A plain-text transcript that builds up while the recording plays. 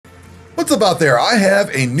What's up out there? I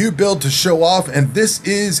have a new build to show off, and this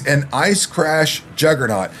is an Ice Crash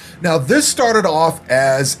Juggernaut. Now, this started off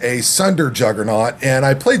as a Sunder Juggernaut, and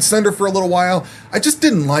I played Sunder for a little while. I just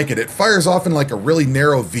didn't like it. It fires off in like a really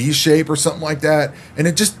narrow V shape or something like that, and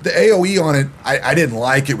it just, the AoE on it, I didn't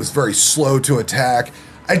like. It was very slow to attack.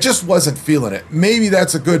 I just wasn't feeling it. Maybe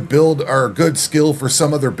that's a good build or a good skill for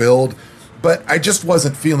some other build, but I just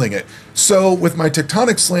wasn't feeling it. So with my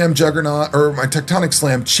Tectonic Slam Juggernaut, or my Tectonic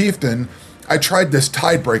Slam Chieftain, I tried this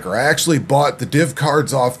Tidebreaker. I actually bought the div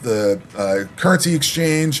cards off the currency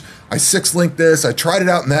exchange. I 6-linked this. I tried it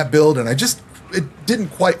out in that build, and it didn't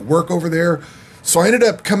quite work over there. So I ended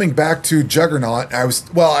up coming back to Juggernaut. I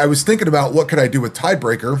was thinking about what could I do with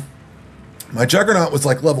Tidebreaker. My Juggernaut was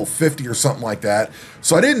like level 50 or something like that.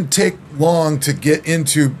 So I didn't take long to get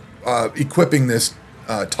into equipping this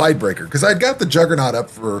Tidebreaker, because I'd got the Juggernaut up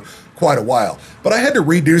for quite a while, but I had to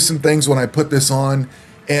redo some things when I put this on,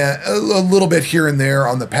 and a little bit here and there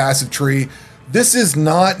on the passive tree. This is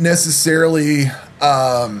not necessarily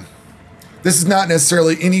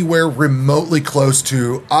anywhere remotely close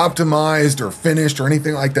to optimized or finished or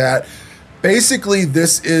anything like that. Basically,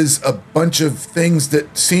 this is a bunch of things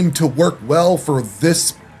that seem to work well for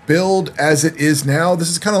this build as it is now. This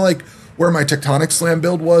is kind of like where my Tectonic Slam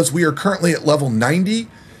build was. We are currently at level 90,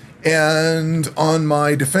 and on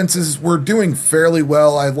my defenses, we're doing fairly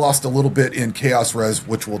well. I lost a little bit in Chaos Res,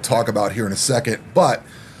 which we'll talk about here in a second, but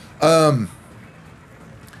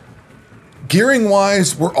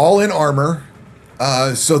gearing-wise, we're all in armor.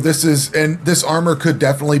 So this armor could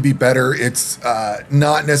definitely be better. It's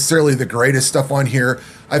not necessarily the greatest stuff on here.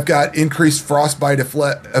 I've got increased frostbite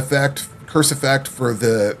effect, curse effect for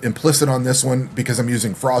the implicit on this one because I'm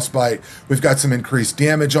using frostbite. We've got some increased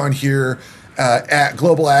damage on here, at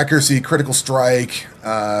global accuracy, critical strike,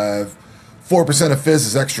 4% of fizz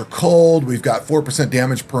is extra cold. We've got 4%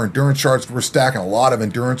 damage per endurance charge. We're stacking a lot of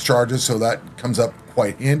endurance charges, so that comes up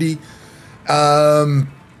quite handy.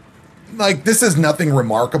 Like, this is nothing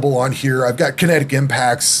remarkable on here. I've got kinetic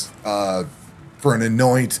impacts for an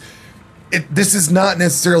anoint. This is not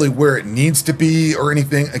necessarily where it needs to be or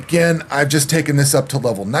anything. Again, I've just taken this up to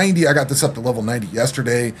level 90. I got this up to level 90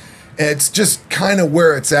 yesterday. It's just kind of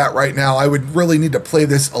where it's at right now. I would really need to play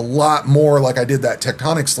this a lot more like I did that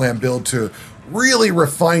Tectonic Slam build to really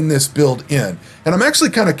refine this build in. And I'm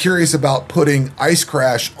actually kind of curious about putting Ice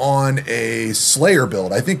Crash on a Slayer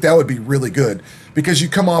build. I think that would be really good because you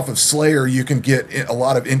come off of Slayer, you can get a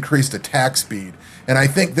lot of increased attack speed. And I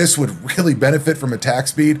think this would really benefit from attack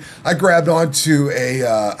speed. I grabbed onto a,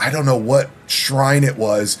 I don't know what shrine it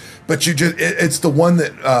was, but it's the one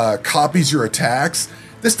that copies your attacks.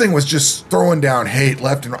 This thing was just throwing down hate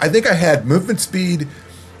left and right. I think I had movement speed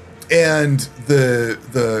and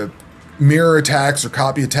the mirror attacks or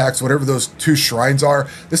copy attacks, whatever those two shrines are.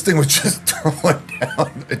 This thing was just throwing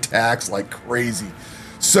down attacks like crazy.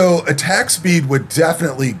 So attack speed would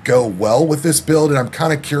definitely go well with this build, and I'm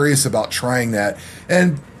kind of curious about trying that.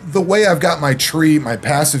 And the way I've got my tree, my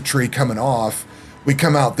passive tree coming off, we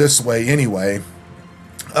come out this way anyway.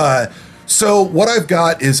 So what I've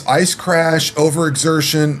got is Ice Crash,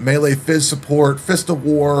 Overexertion, Melee Fizz Support, Fist of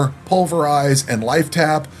War, Pulverize, and Life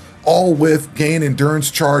Tap, all with gain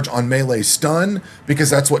endurance charge on melee stun,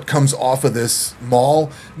 because that's what comes off of this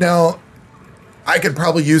maul. Now, I could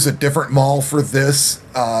probably use a different maul for this.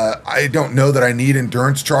 I don't know that I need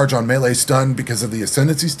endurance charge on melee stun because of the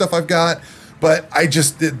ascendancy stuff I've got, but I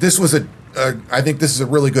think this is a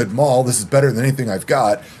really good maul. This is better than anything I've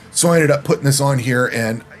got. So I ended up putting this on here,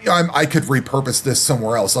 and I could repurpose this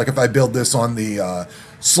somewhere else. Like if I build this on the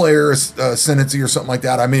Slayer Ascendancy or something like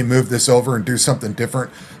that, I may move this over and do something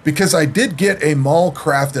different, because I did get a maul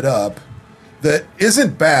crafted up that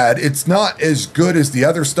isn't bad. It's not as good as the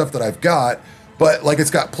other stuff that I've got, but like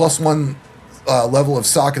it's got +1 level of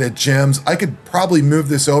socketed gems. I could probably move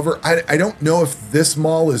this over. I don't know if this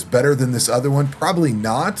maul is better than this other one. Probably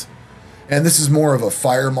not. And this is more of a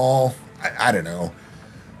fire maul. I don't know.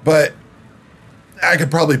 But I could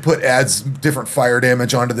probably adds different fire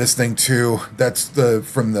damage onto this thing too. That's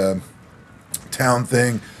from the town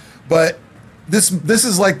thing. But this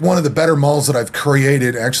is like one of the better mauls that I've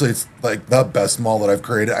created. Actually, it's like the best maul that I've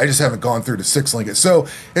created. I just haven't gone through to 6-link it. So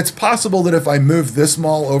it's possible that if I move this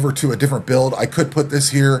maul over to a different build, I could put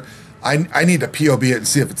this here. I need to POB it and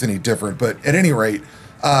see if it's any different. But at any rate,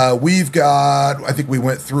 we've got, I think we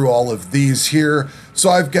went through all of these here. So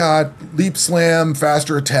I've got Leap Slam,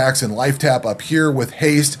 Faster Attacks, and Life Tap up here with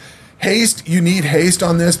Haste. Haste, you need haste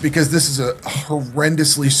on this because this is a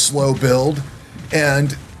horrendously slow build.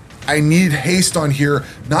 And I need haste on here,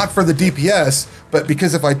 not for the DPS, but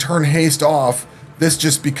because if I turn haste off, this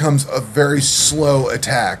just becomes a very slow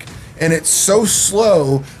attack. and it's so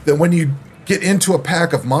slow that when you get into a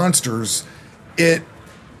pack of monsters,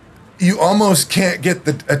 you almost can't get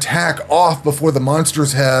the attack off before the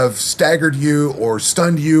monsters have staggered you or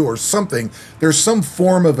stunned you or something. There's some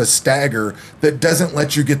form of a stagger that doesn't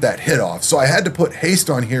let you get that hit off. So I had to put haste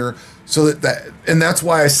on here so and that's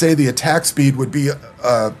why I say the attack speed would be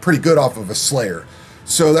pretty good off of a Slayer.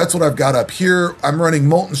 So that's what I've got up here. I'm running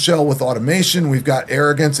Molten Shell with automation. We've got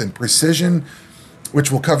Arrogance and Precision,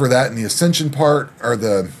 which we'll cover that in the Ascension part, or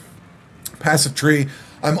the passive tree.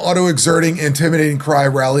 I'm auto-exerting, Intimidating Cry,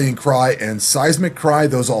 Rallying Cry, and Seismic Cry.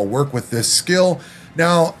 Those all work with this skill.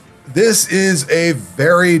 Now, this is a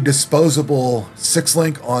very disposable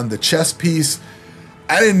 6-link on the chest piece.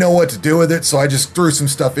 I didn't know what to do with it, so I just threw some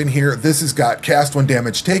stuff in here. This has got cast when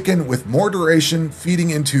damage taken with more duration, feeding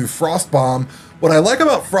into Frost Bomb. What I like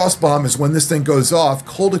about Frost Bomb is when this thing goes off,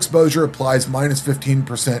 cold exposure applies minus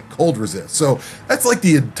 15% cold resist. So that's like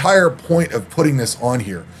the entire point of putting this on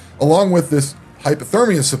here, along with this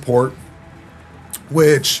hypothermia support,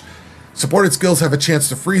 which supported skills have a chance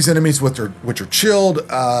to freeze enemies which are chilled.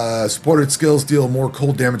 Supported skills deal more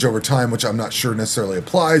cold damage over time, which I'm not sure necessarily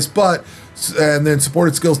applies, and then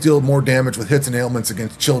supported skills deal more damage with hits and ailments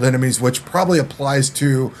against chilled enemies, which probably applies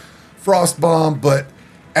to Frost Bomb. But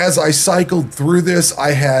as I cycled through this,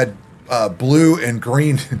 I had blue and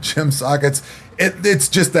green gem sockets. It's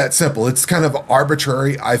just that simple. It's kind of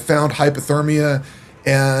arbitrary. I found hypothermia,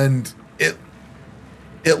 and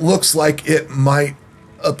it looks like it might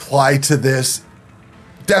apply to this.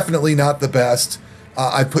 Definitely not the best.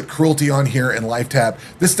 I put Cruelty on here and Life Tap.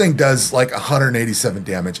 This thing does like 187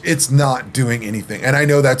 damage. It's not doing anything. And I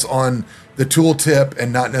know that's on the tooltip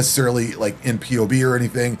and not necessarily like in POB or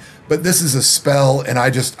anything, but this is a spell, and I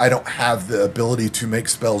don't have the ability to make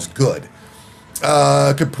spells good.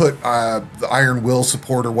 I could put the Iron Will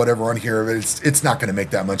support or whatever on here, but it's not going to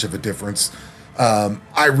make that much of a difference.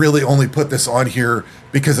 I really only put this on here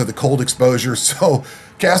because of the cold exposure. So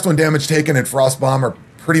cast when damage taken and Frost Bomb are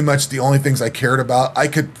pretty much the only things I cared about. I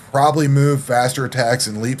could probably move faster attacks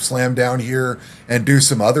and Leap Slam down here and do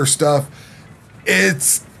some other stuff.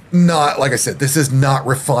 It's not, like I said, this is not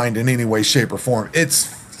refined in any way, shape, or form. It's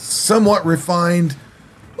somewhat refined.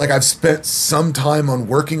 Like, I've spent some time on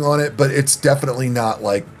working on it, but it's definitely not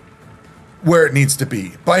like where it needs to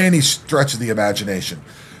be by any stretch of the imagination.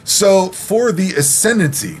 So for the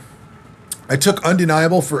Ascendancy, I took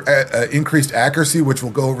Undeniable for increased accuracy, which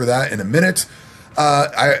we'll go over that in a minute.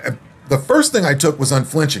 The first thing I took was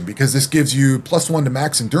Unflinching, because this gives you +1 to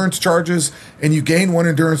max endurance charges, and you gain 1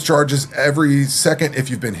 endurance charges every second if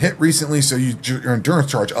you've been hit recently, so your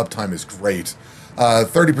endurance charge uptime is great.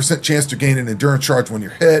 30% chance to gain an endurance charge when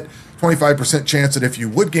you're hit, 25% chance that if you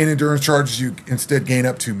would gain endurance charges, you instead gain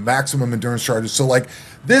up to maximum endurance charges. So like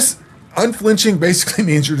this, Unflinching basically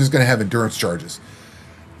means you're just going to have endurance charges.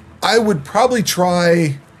 I would probably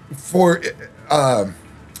try for,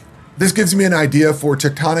 this gives me an idea for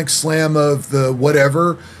Tectonic Slam of the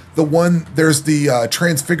whatever. There's the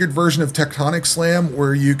transfigured version of Tectonic Slam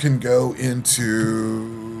where you can go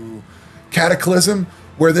into Cataclysm,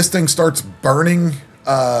 where this thing starts burning.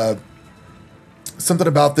 Something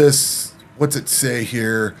about this, what's it say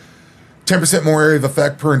here? 10% more area of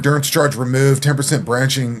effect per endurance charge removed, 10%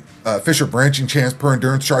 branching, Fisher branching chance per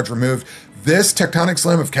endurance charge removed. This Tectonic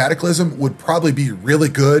Slam of Cataclysm would probably be really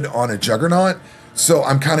good on a Juggernaut. So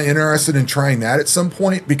I'm kind of interested in trying that at some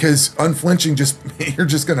point, because Unflinching, you're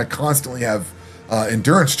just going to constantly have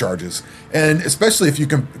endurance charges. And especially if you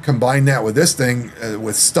can combine that with this thing,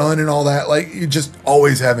 with stun and all that, like you just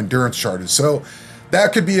always have endurance charges. So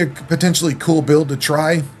that could be a potentially cool build to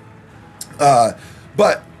try.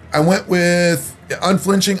 But I went with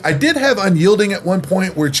Unflinching. I did have Unyielding at one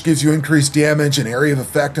point, which gives you increased damage and area of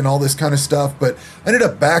effect and all this kind of stuff, but I ended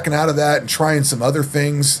up backing out of that and trying some other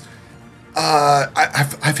things.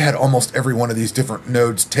 I've had almost every one of these different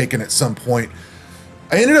nodes taken at some point.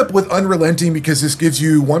 I ended up with Unrelenting because this gives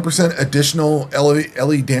you 1% additional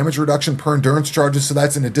LE damage reduction per endurance charges, so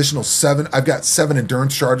that's an additional 7. I've got 7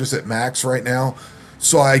 endurance charges at max right now,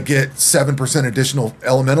 so I get 7% additional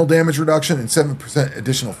elemental damage reduction and 7%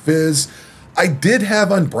 additional fizz. I did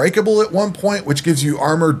have Unbreakable at one point, which gives you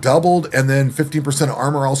armor doubled, and then 15% of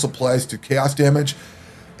armor also applies to chaos damage.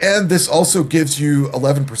 And this also gives you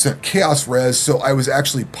 11% chaos res, so I was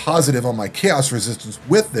actually positive on my chaos resistance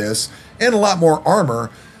with this, and a lot more armor.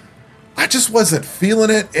 I just wasn't feeling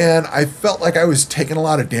it, and I felt like I was taking a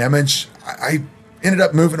lot of damage. I ended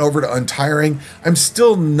up moving over to Untiring. I'm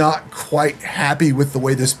still not quite happy with the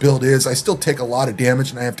way this build is. I still take a lot of damage,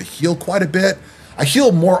 and I have to heal quite a bit. I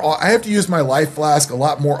heal more. I have to use my life flask a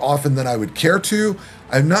lot more often than I would care to.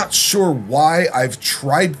 I'm not sure why. I've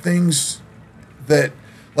tried things that,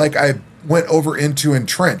 like, I went over into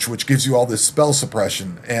Entrench, which gives you all this spell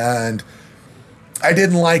suppression, and I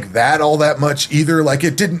didn't like that all that much either. Like,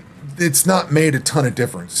 it's not made a ton of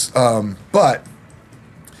difference. But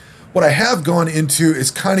what I have gone into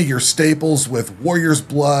is kind of your staples with Warrior's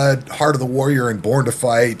Blood, Heart of the Warrior, and Born to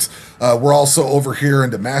Fight. We're also over here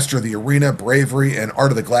into Master of the Arena, Bravery, and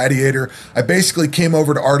Art of the Gladiator. I basically came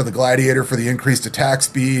over to Art of the Gladiator for the increased attack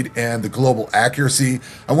speed and the global accuracy.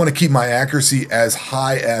 I want to keep my accuracy as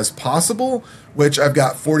high as possible, which I've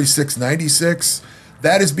got 4696.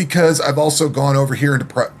 That is because I've also gone over here into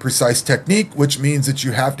Precise Technique, which means that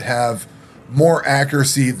you have to have more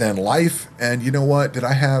accuracy than life. And you know what? Did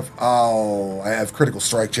I have... Oh, I have critical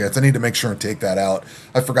strike chance. I need to make sure and take that out.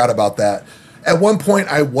 I forgot about that. At one point,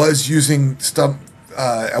 I was using stuff...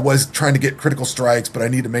 I was trying to get critical strikes, but I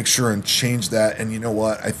need to make sure and change that. And you know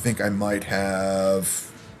what? I think I might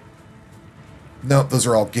have... Nope, those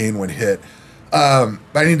are all gain when hit. But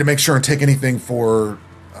I need to make sure and take anything for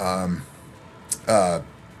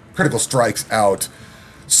critical strikes out.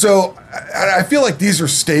 So I feel like these are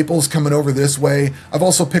staples coming over this way. I've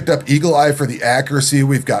also picked up Eagle Eye for the accuracy.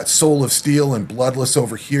 We've got Soul of Steel and Bloodless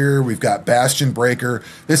over here. We've got Bastion Breaker.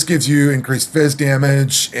 This gives you increased fizz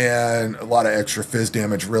damage and a lot of extra fizz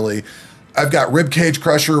damage, really. I've got Ribcage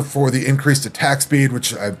Crusher for the increased attack speed,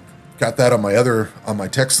 which I've got that on my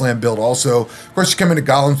Tech Slam build also. Of course, you come into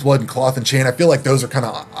Golem's Blood and Cloth and Chain. I feel like those are kind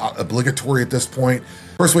of obligatory at this point.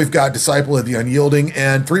 First, we've got Disciple of the Unyielding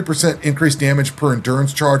and 3% increased damage per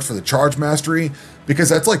endurance charge for the Charge Mastery, because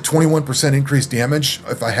that's like 21% increased damage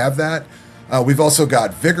if I have that. We've also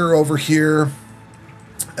got Vigor over here.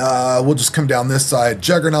 We'll just come down this side.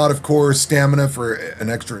 Juggernaut, of course, Stamina for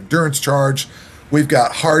an extra endurance charge. We've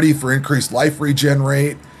got Hardy for increased life regen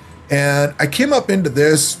rate. And I came up into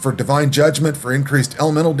this for Divine Judgment for increased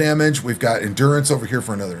elemental damage. We've got Endurance over here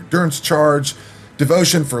for another endurance charge.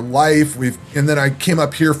 Devotion for life. And then I came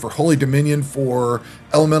up here for Holy Dominion for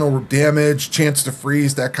elemental damage, chance to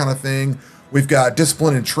freeze, that kind of thing. We've got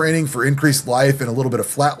Discipline and Training for increased life and a little bit of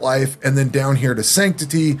flat life. And then down here to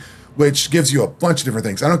Sanctity, which gives you a bunch of different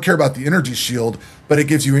things. I don't care about the energy shield, but it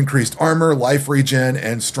gives you increased armor, life regen,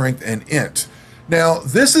 and strength and int. Now,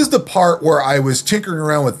 this is the part where I was tinkering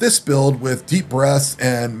around with this build with Deep Breaths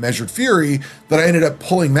and Measured Fury that I ended up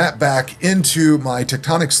pulling that back into my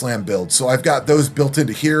Tectonic Slam build. So I've got those built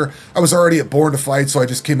into here. I was already at Born to Fight, so I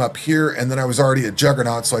just came up here, and then I was already at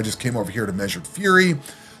Juggernaut, so I just came over here to Measured Fury.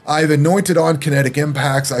 I've anointed on Kinetic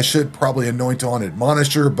Impacts. I should probably anoint on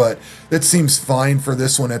Admonisher, but that seems fine for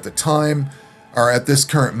this one at the time, or at this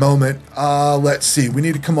current moment. Let's see, we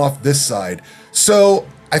need to come off this side. So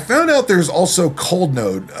I found out there's also cold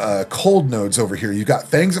nodes over here. You got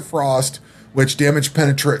Fangs of Frost, which damage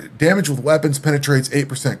with weapons penetrates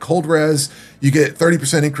 8% cold res. You get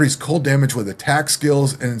 30% increased cold damage with attack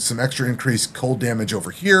skills and some extra increased cold damage over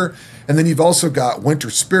here. And then you've also got Winter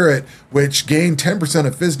Spirit, which gain 10%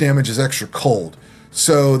 of fizz damage as extra cold.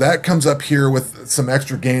 So that comes up here with some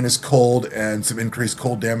extra gain as cold and some increased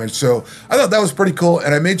cold damage. So I thought that was pretty cool.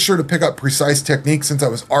 And I made sure to pick up Precise Technique since I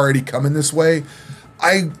was already coming this way.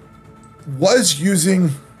 I was using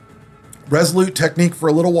Resolute Technique for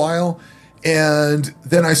a little while, and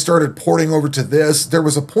then I started porting over to this. There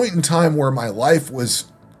was a point in time where my life was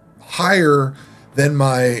higher than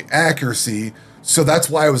my accuracy, so that's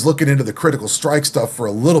why I was looking into the critical strike stuff for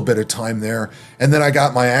a little bit of time there. And then I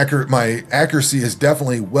got my accuracy is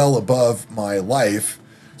definitely well above my life.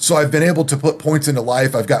 So I've been able to put points into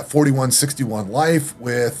life. I've got 4161 life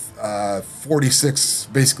with 46,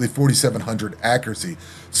 basically 4700 accuracy.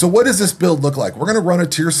 So what does this build look like? We're going to run a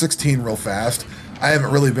tier 16 real fast. I haven't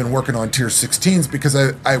really been working on tier 16s because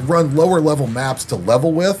I run lower level maps to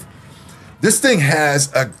level with. This thing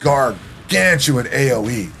has a gargantuan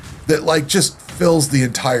AoE that like just fills the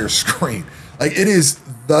entire screen. Like it is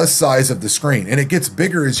the size of the screen, and it gets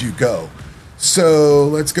bigger as you go. So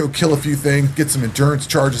let's go kill a few things, get some endurance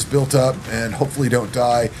charges built up, and hopefully don't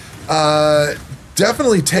die.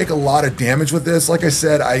 Definitely take a lot of damage with this. Like I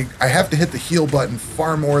said, I have to hit the heal button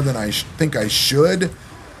far more than I think I should.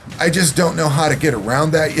 I just don't know how to get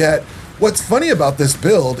around that yet. What's funny about this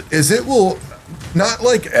build is it will, not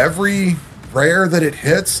like every rare that it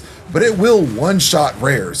hits, but it will one-shot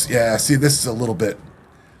rares. Yeah, see, this is a little bit...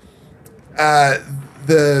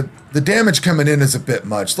 The damage coming in is a bit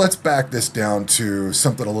much. Let's back this down to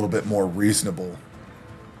something a little bit more reasonable.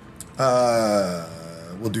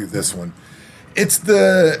 We'll do this one. It's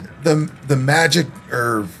the magic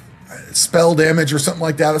or spell damage or something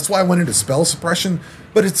like that. That's why I went into spell suppression.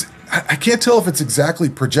 But it's I can't tell if it's exactly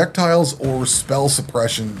projectiles or spell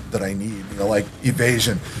suppression that I need, you know, like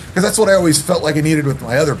evasion. Because that's what I always felt like I needed with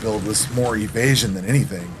my other build, was more evasion than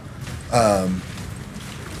anything. I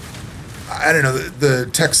don't know, the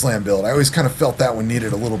Tech Slam build, I always kind of felt that one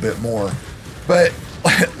needed a little bit more. But,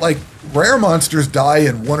 like, rare monsters die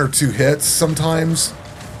in 1 or 2 hits sometimes.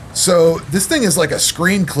 So this thing is like a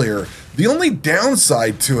screen clear. The only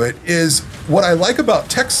downside to it is, what I like about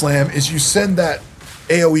Tech Slam is you send that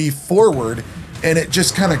AoE forward and it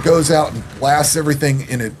just kind of goes out and blasts everything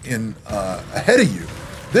ahead of you.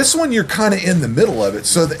 This one, you're kind of in the middle of it,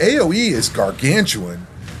 so the AoE is gargantuan,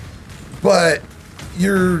 but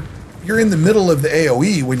you're in the middle of the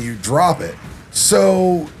AoE when you drop it.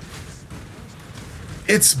 So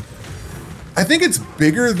I think it's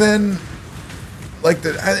bigger than, like,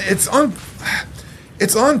 it's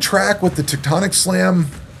on track with the Tectonic Slam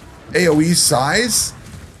AoE size,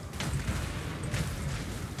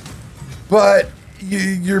 but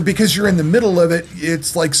because you're in the middle of it,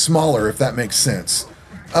 it's like smaller, if that makes sense.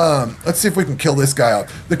 Let's see if we can kill this guy out.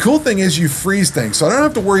 The cool thing is you freeze things, so I don't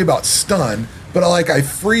have to worry about stun, but I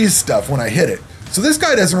freeze stuff when I hit it. So this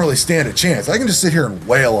guy doesn't really stand a chance. I can just sit here and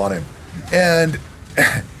wail on him, and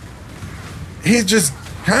he's just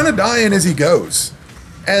kind of dying as he goes.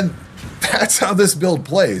 And that's how this build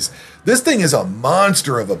plays. This thing is a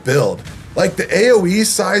monster of a build. Like, the AoE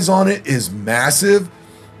size on it is massive.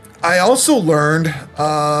 I also learned,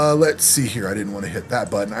 let's see here, I didn't want to hit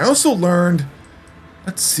that button. I also learned,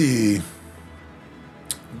 let's see,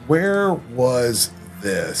 where was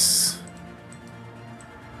this?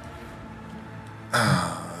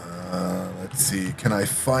 Let's see, can I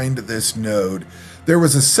find this node? There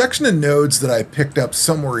was a section of nodes that I picked up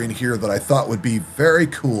somewhere in here that I thought would be very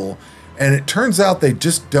cool, and it turns out they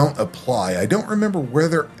just don't apply. I don't remember where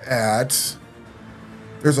they're at.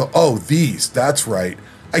 Oh, these, that's right.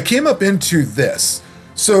 I came up into this.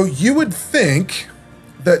 So you would think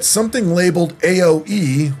that something labeled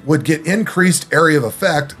AoE would get increased area of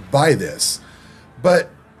effect by this, but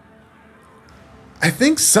I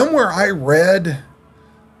think somewhere I read,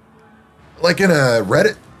 like in a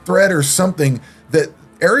Reddit thread or something, that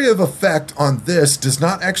area of effect on this does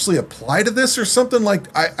not actually apply to this or something.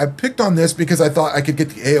 Like, I picked on this because I thought I could get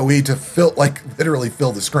the AoE to literally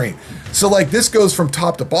fill the screen. So, like, this goes from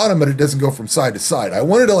top to bottom, but it doesn't go from side to side. I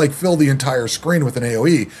wanted to, like, fill the entire screen with an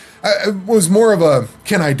AoE. It was more of a,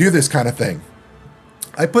 can I do this kind of thing?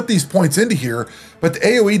 I put these points into here, but the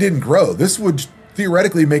AoE didn't grow. This would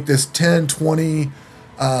theoretically make this 10, 20,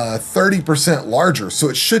 30% larger, so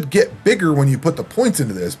it should get bigger when you put the points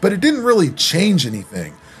into this, but it didn't really change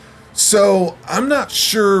anything. So I'm not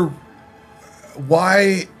sure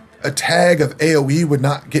why a tag of AoE would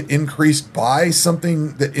not get increased by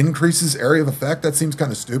something that increases area of effect. That seems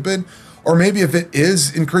kind of stupid. Or maybe if it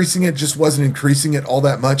is increasing it, just wasn't increasing it all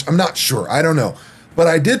that much. I'm not sure. I don't know. But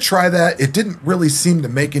I did try that. It didn't really seem to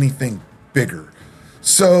make anything bigger.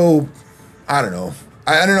 So I don't know.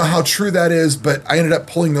 I don't know how true that is, but I ended up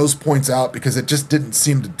pulling those points out because it just didn't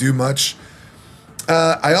seem to do much.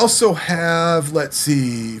 I also have, let's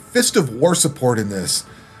see, Fist of War support in this.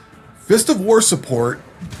 Fist of War support,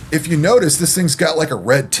 if you notice, this thing's got like a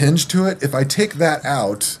red tinge to it. If I take that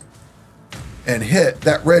out and hit,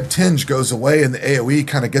 that red tinge goes away and the AoE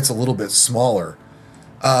kind of gets a little bit smaller.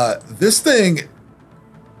 This thing,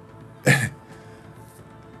 and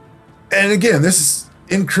again, this is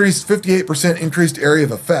increased 58% increased area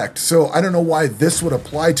of effect. So I don't know why this would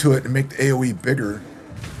apply to it and make the AoE bigger.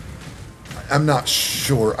 I'm not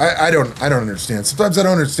sure. I don't understand. Sometimes I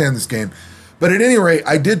don't understand this game. But at any rate,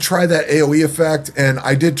 I did try that AoE effect, and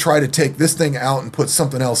I did try to take this thing out and put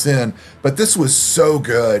something else in. But this was so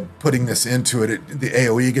good putting this into it. The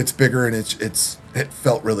AoE gets bigger, and it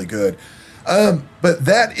felt really good. But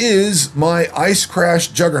that is my Ice Crash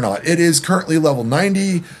Juggernaut. It is currently level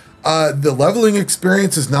 90. The leveling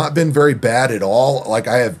experience has not been very bad at all. Like,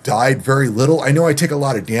 I have died very little. I know I take a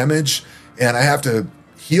lot of damage, and I have to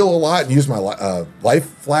heal a lot and use my life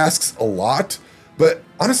flasks a lot. But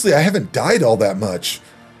honestly, I haven't died all that much.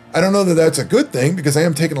 I don't know that that's a good thing because I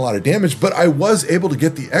am taking a lot of damage, but I was able to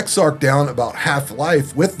get the Exarch down about half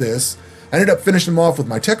life with this. I ended up finishing him off with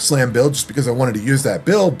my Tech Slam build just because I wanted to use that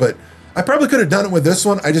build, but I probably could have done it with this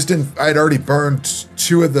one. I just didn't. I'd already burned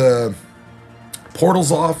 2 of the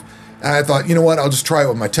portals off, and I thought, you know what, I'll just try it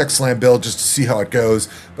with my Tech Slam build just to see how it goes.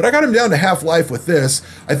 But I got him down to half life with this.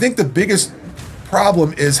 I think the biggest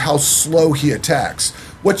problem is how slow he attacks.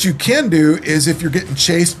 What you can do is, if you're getting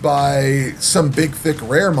chased by some big, thick,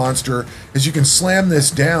 rare monster, is you can slam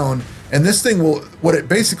this down, and this thing will, what it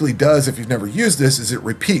basically does, if you've never used this, is it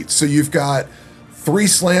repeats. So you've got 3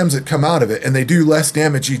 slams that come out of it, and they do less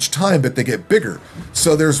damage each time, but they get bigger.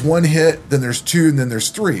 So there's 1 hit, then there's 2, and then there's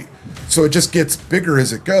 3. So it just gets bigger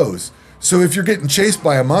as it goes. So if you're getting chased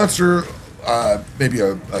by a monster, maybe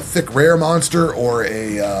a thick rare monster, or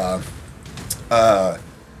an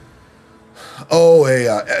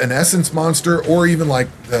essence monster, or even like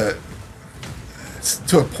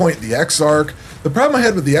to a point the Exarch. The problem I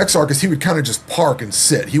had with the Exarch is he would kind of just park and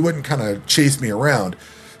sit. He wouldn't kind of chase me around.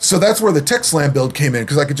 So that's where the Tech Slam build came in,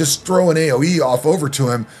 because I could just throw an AoE off over to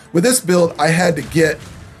him. With this build, I had to get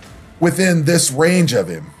within this range of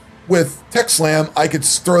him. With Tech Slam, I could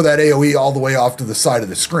throw that AoE all the way off to the side of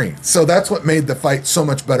the screen. So that's what made the fight so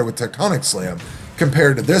much better with Tectonic Slam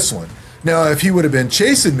compared to this one. Now, if he would have been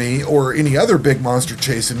chasing me, or any other big monster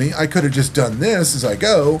chasing me, I could have just done this as I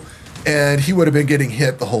go, and he would have been getting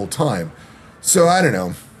hit the whole time. So I don't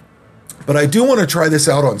know. But I do want to try this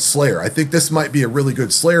out on Slayer. I think this might be a really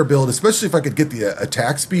good Slayer build, especially if I could get the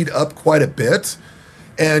attack speed up quite a bit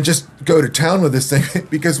and just go to town with this thing.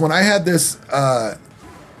 Because when I had this, I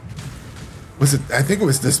think it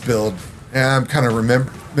was this build, and I'm kind of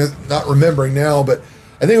not remembering now, but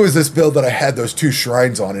I think it was this build that I had those 2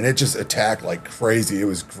 shrines on, and it just attacked like crazy. It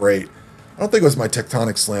was great. I don't think it was my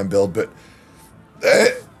Tectonic Slam build, but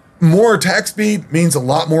more attack speed means a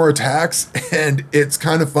lot more attacks, and it's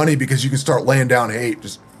kind of funny because you can start laying down hate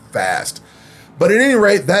just fast. But at any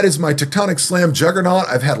rate, that is my Tectonic Slam Juggernaut.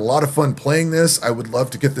 I've had a lot of fun playing this. I would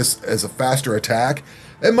love to get this as a faster attack.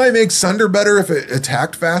 It might make Sunder better if it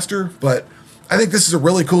attacked faster, but I think this is a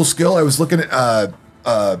really cool skill. I was looking at PoE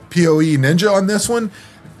Ninja on this one.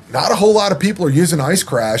 Not a whole lot of people are using Ice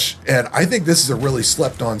Crash, and I think this is a really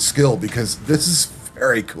slept on skill because this is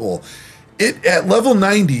very cool. At level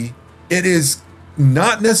 90, it is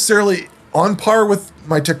not necessarily on par with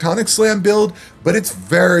my Tectonic Slam build, but it's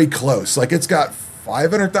very close. Like, it's got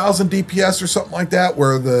 500,000 DPS or something like that,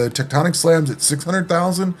 where the Tectonic Slam's at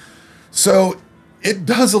 600,000. So it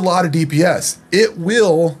does a lot of DPS. It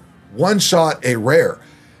will one-shot a rare.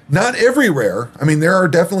 Not every rare. I mean, there are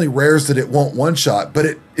definitely rares that it won't one-shot, but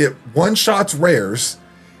it one-shots rares,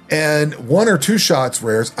 and 1 or 2 shots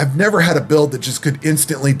rares. I've never had a build that just could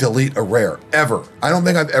instantly delete a rare, ever. I don't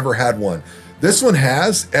think I've ever had one. This one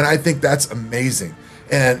has, and I think that's amazing.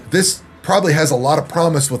 And this probably has a lot of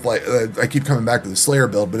promise with, like, I keep coming back to the Slayer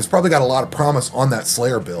build, but it's probably got a lot of promise on that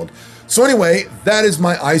Slayer build. So anyway, that is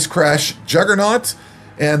my Ice Crash Juggernaut,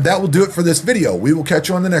 and that will do it for this video. We will catch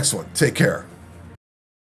you on the next one. Take care.